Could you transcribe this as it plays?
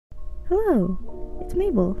Hello, it's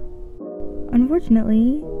Mabel.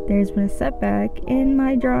 Unfortunately, there's been a setback in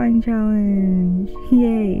my drawing challenge.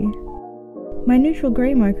 Yay! My neutral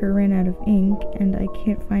gray marker ran out of ink and I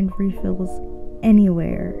can't find refills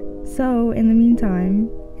anywhere. So, in the meantime,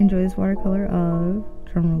 enjoy this watercolor of,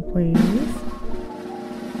 drumroll please.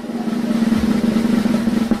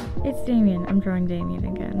 It's Damien. I'm drawing Damien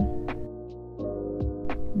again.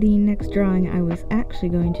 The next drawing I was actually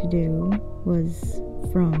going to do was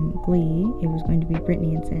from Glee. It was going to be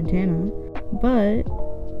Brittany and Santana. But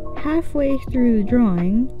halfway through the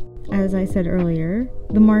drawing, as I said earlier,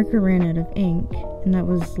 the marker ran out of ink, and that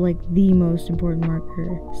was like the most important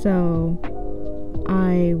marker. So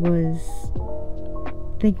I was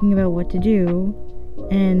thinking about what to do,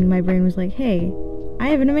 and my brain was like, hey, I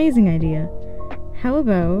have an amazing idea. How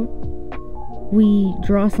about we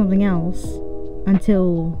draw something else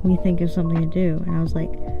until we think of something to do? And I was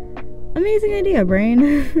like, amazing idea, brain.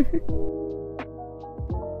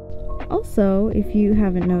 Also, if you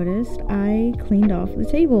haven't noticed, I cleaned off the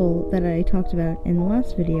table that I talked about in the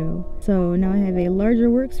last video. So now I have a larger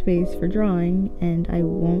workspace for drawing and I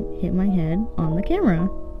won't hit my head on the camera.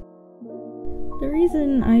 The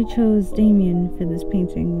reason I chose Damien for this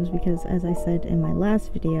painting was because, as I said in my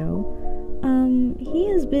last video, he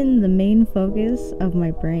has been the main focus of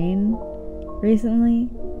my brain recently,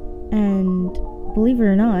 and believe it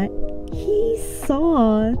or not, he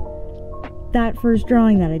saw that first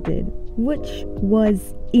drawing that I did, which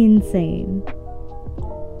was insane.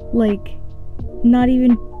 Like, not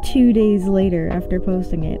even 2 days later after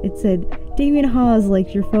posting it, it said, Damien Haas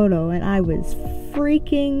liked your photo, and I was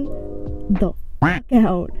freaking the fuck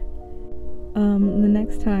out. The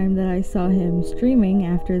next time that I saw him streaming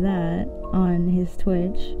after that on his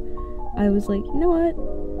Twitch, I was like, you know what?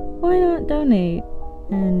 Why not donate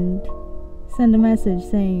and send a message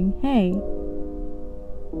saying, hey,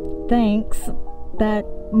 thanks, that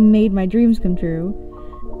made my dreams come true.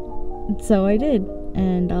 So I did,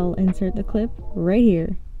 and I'll insert the clip right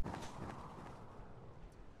here.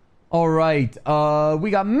 Alright,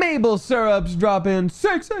 we got maple syrups dropping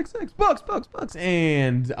 $6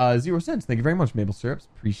 and 0 cents. Thank you very much, maple syrups.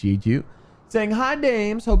 Appreciate you. Saying, hi,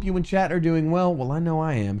 dames. Hope you and chat are doing well. Well, I know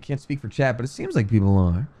I am. Can't speak for chat, but it seems like people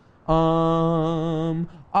are.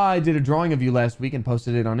 I did a drawing of you last week and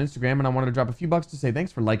posted it on Instagram, and I wanted to drop a few bucks to say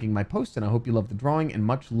thanks for liking my post, and I hope you love the drawing, and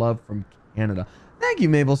much love from Canada. Thank you,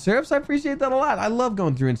 Maple Syrups. I appreciate that a lot. I love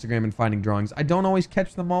going through Instagram and finding drawings. I don't always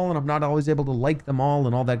catch them all, and I'm not always able to like them all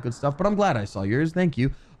and all that good stuff, but I'm glad I saw yours. Thank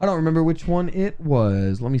you. I don't remember which one it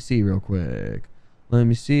was. Let me see real quick. Let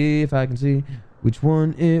me see if I can see which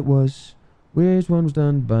one it was. Which one was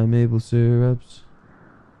done by Maple Syrups?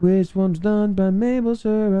 Which one was done by Maple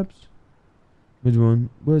Syrups? Which one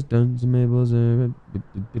was done by Maple Syrups?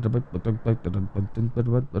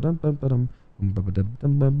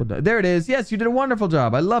 There it is. Yes, you did a wonderful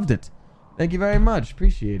job. I loved it. Thank you very much.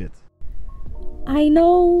 Appreciate it. I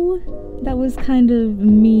know that was kind of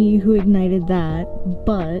me who ignited that,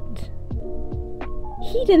 but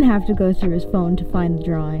he didn't have to go through his phone to find the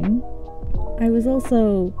drawing. I was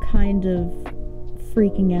also kind of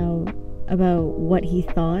freaking out about what he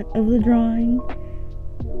thought of the drawing.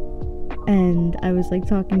 And I was like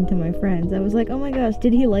talking to my friends. I was like, oh my gosh,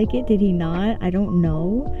 did he like it? Did he not? I don't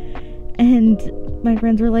know. And my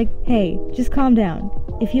friends were like, hey, just calm down.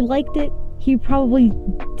 If he liked it, he probably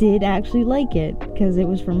did actually like it because it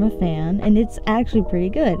was from a fan and it's actually pretty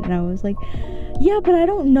good. And I was like, yeah, but I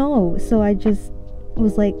don't know. So I just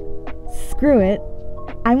was like, screw it.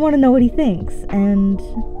 I want to know what he thinks. And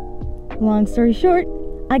long story short,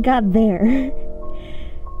 I got there.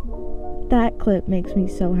 That clip makes me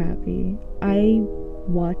so happy. I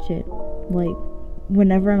watch it, like,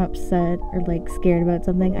 whenever I'm upset or, like, scared about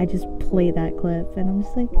something, I just play that clip, and I'm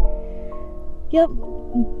just like, yep,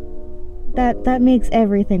 that makes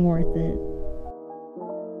everything worth it.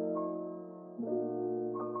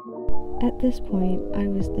 At this point, I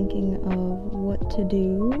was thinking of what to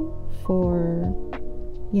do for,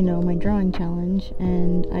 you know, my drawing challenge,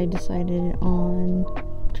 and I decided on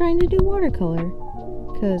trying to do watercolor.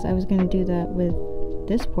 Because I was going to do that with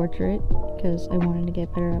this portrait, because I wanted to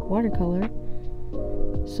get better at watercolor.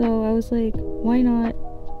 So I was like, why not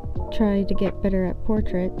try to get better at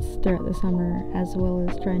portraits throughout the summer, as well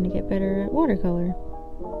as trying to get better at watercolor.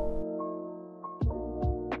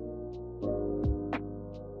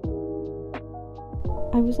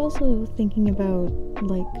 I was also thinking about,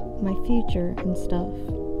 like, my future and stuff,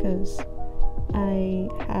 because I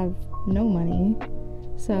have no money,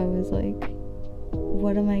 so I was like,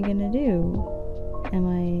 what am I gonna do? Am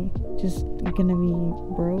I just gonna be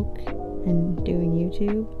broke and doing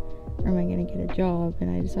YouTube? or am I gonna get a job? And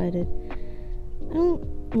I decided I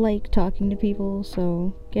don't like talking to people,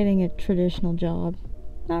 so getting a traditional job,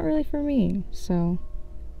 not really for me. So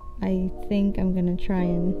I think I'm gonna try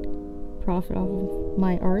and profit off of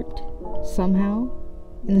my art somehow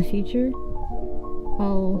in the future.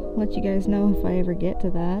 I'll let you guys know if I ever get to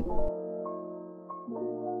that.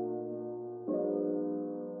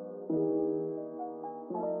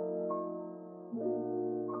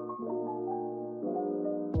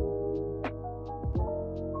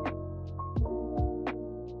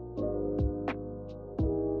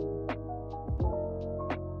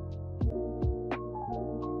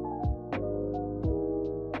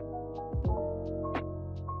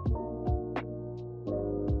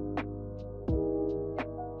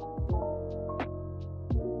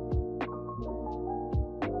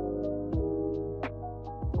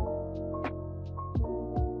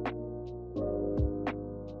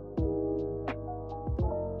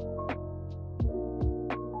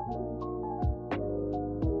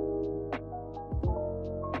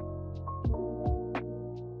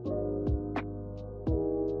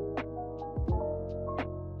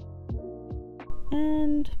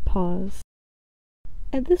 And pause.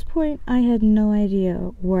 At this point, I had no idea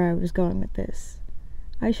where I was going with this.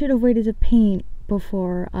 I should have waited to paint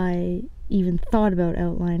before I even thought about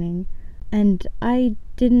outlining, and I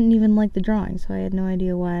didn't even like the drawing, so I had no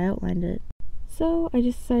idea why I outlined it. So I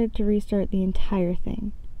just decided to restart the entire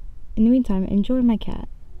thing. In the meantime, enjoy my cat.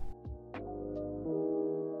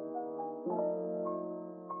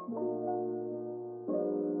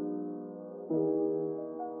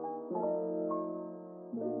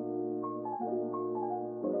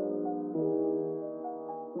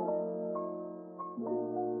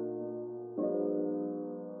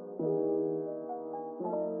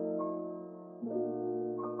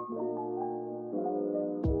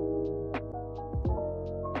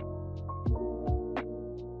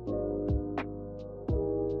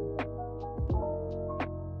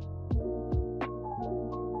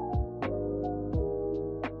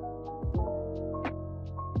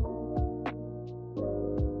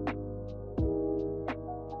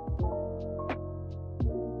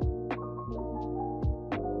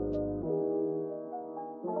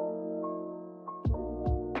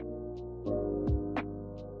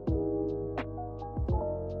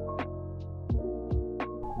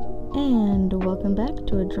 And welcome back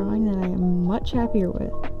to a drawing that I am much happier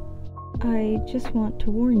with. I just want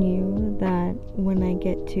to warn you that when I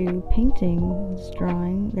get to painting this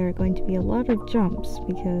drawing, there are going to be a lot of jumps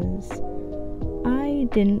because I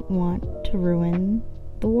didn't want to ruin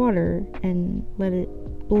the water and let it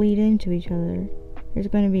bleed into each other. There's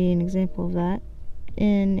going to be an example of that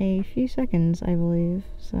in a few seconds, I believe,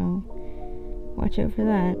 so watch out for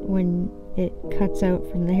that when it cuts out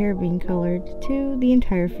from the hair being colored to the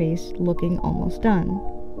entire face looking almost done.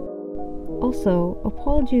 Also,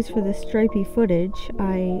 apologies for the stripy footage.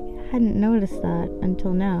 I hadn't noticed that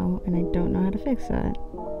until now, and I don't know how to fix that.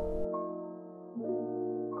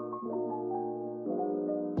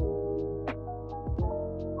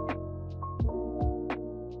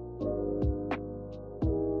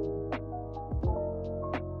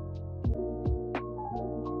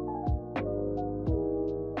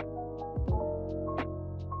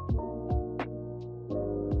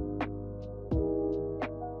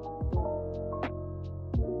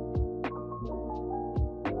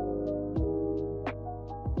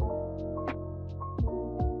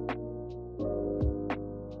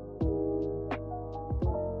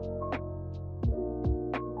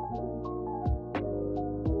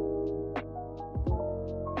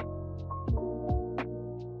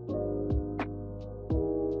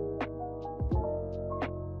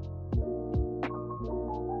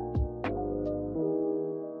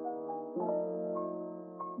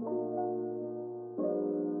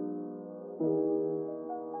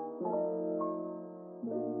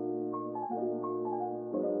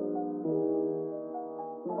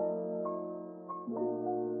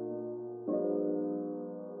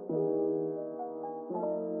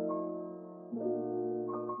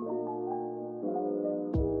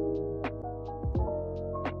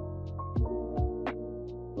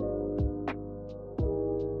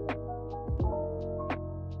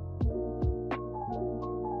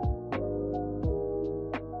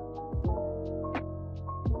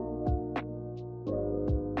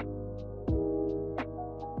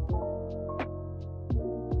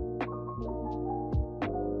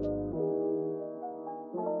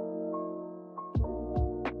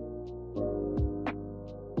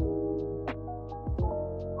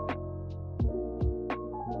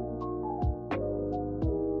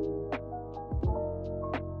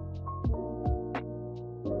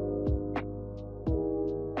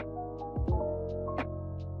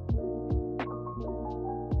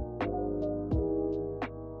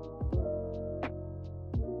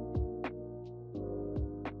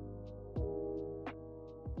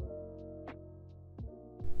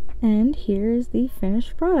 And here is the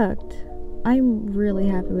finished product. I'm really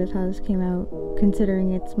happy with how this came out,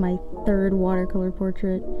 considering it's my third watercolor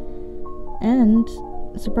portrait. And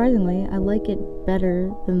surprisingly, I like it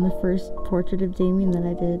better than the first portrait of Damien that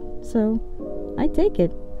I did. So, I take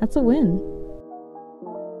it. That's a win.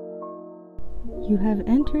 You have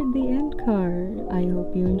entered the end card. I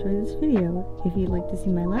hope you enjoyed this video. If you'd like to see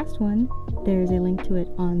my last one, there's a link to it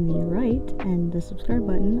on the right and the subscribe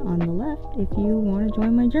button on the left if you want to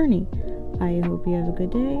join my journey. I hope you have a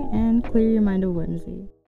good day and clear your mind of Wednesday.